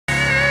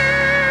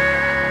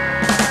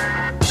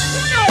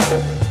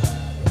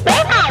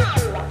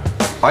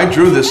I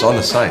drew this on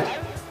the site.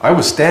 I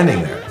was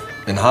standing there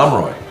in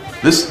Hamroy.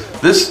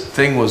 This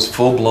thing was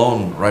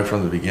full-blown right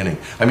from the beginning.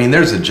 I mean,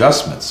 there's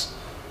adjustments,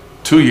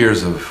 2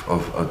 years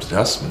of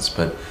adjustments,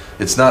 but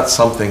it's not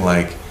something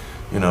like,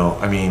 you know,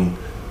 I mean,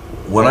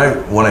 when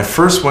I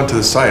first went to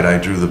the site, I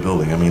drew the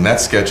building. I mean, that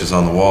sketch is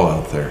on the wall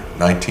out there,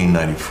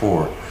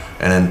 1994,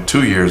 and then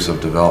 2 years of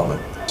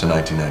development to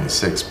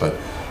 1996. But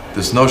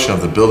this notion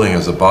of the building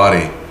as a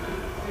body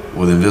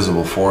with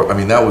invisible force, I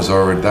mean, that was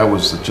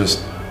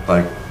just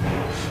like,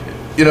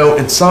 you know,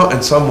 in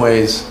some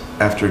ways,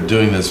 after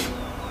doing this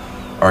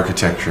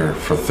architecture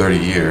for 30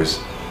 years,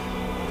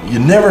 you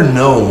never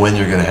know when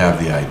you're going to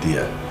have the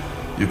idea.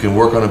 You can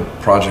work on a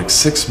project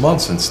 6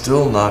 months and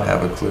still not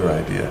have a clear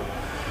idea.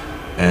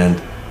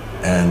 And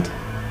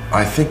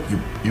I think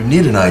you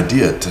need an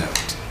idea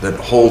that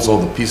holds all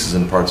the pieces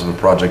and parts of a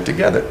project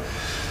together.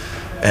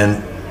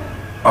 And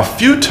a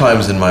few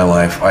times in my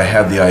life, I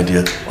had the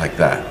idea like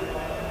that.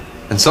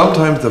 And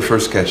sometimes the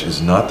first sketch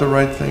is not the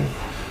right thing,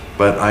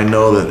 but I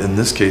know that in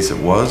this case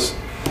it was.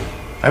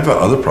 I have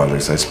other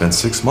projects I spent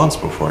 6 months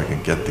before I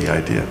can get the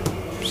idea.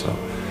 So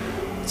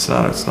it's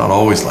not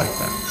always like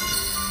that.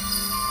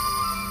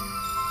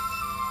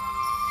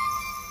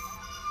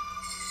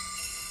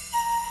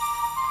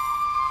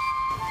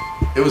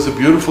 It was a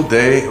beautiful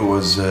day. It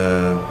was,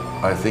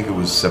 I think it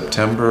was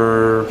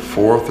September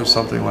 4th or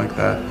something like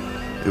that.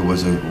 It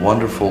was a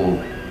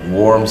wonderful,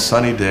 warm,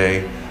 sunny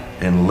day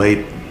in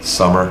late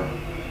summer.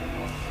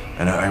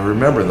 And I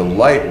remember the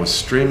light was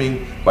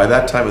streaming. By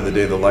that time of the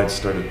day,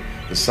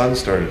 the sun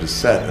started to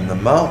set, and the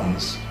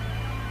mountains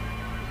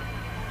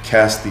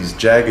cast these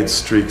jagged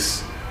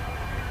streaks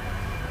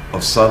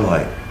of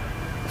sunlight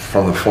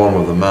from the form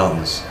of the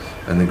mountains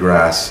and the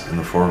grass in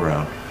the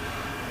foreground.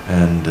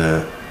 And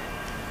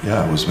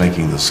yeah, I was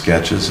making the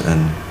sketches,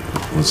 and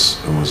it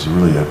was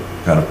really a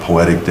kind of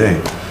poetic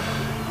day.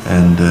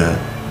 And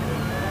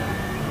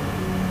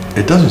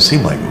it doesn't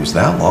seem like it was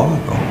that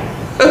long ago.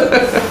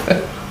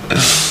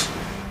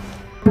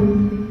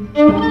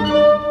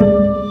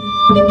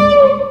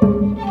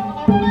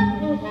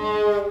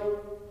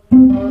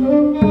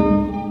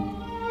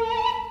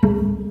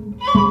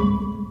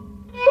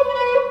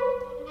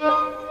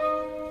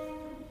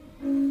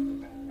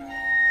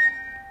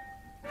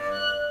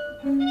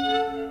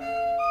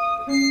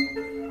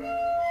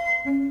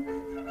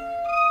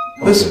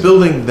 This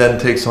building then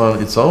takes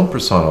on its own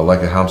persona,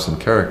 like a Hamsun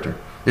character.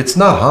 It's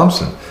not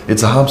Hamsun;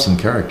 it's a Hamsun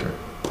character.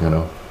 You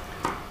know,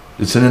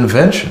 it's an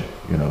invention.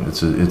 You know,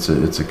 it's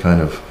a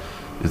kind of.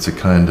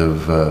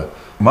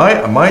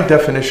 My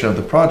definition of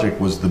the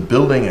project was the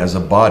building as a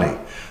body,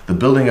 the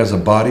building as a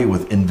body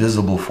with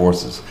invisible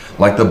forces,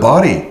 like the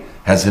body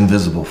has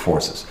invisible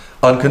forces,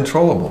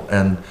 uncontrollable,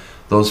 and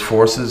those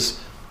forces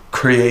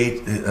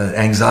create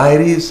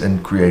anxieties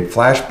and create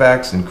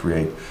flashbacks and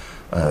create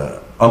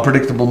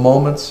unpredictable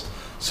moments.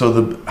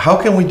 So how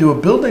can we do a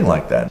building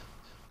like that?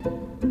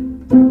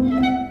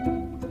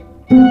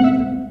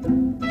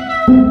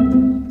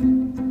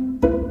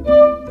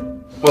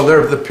 Well,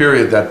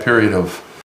 that period of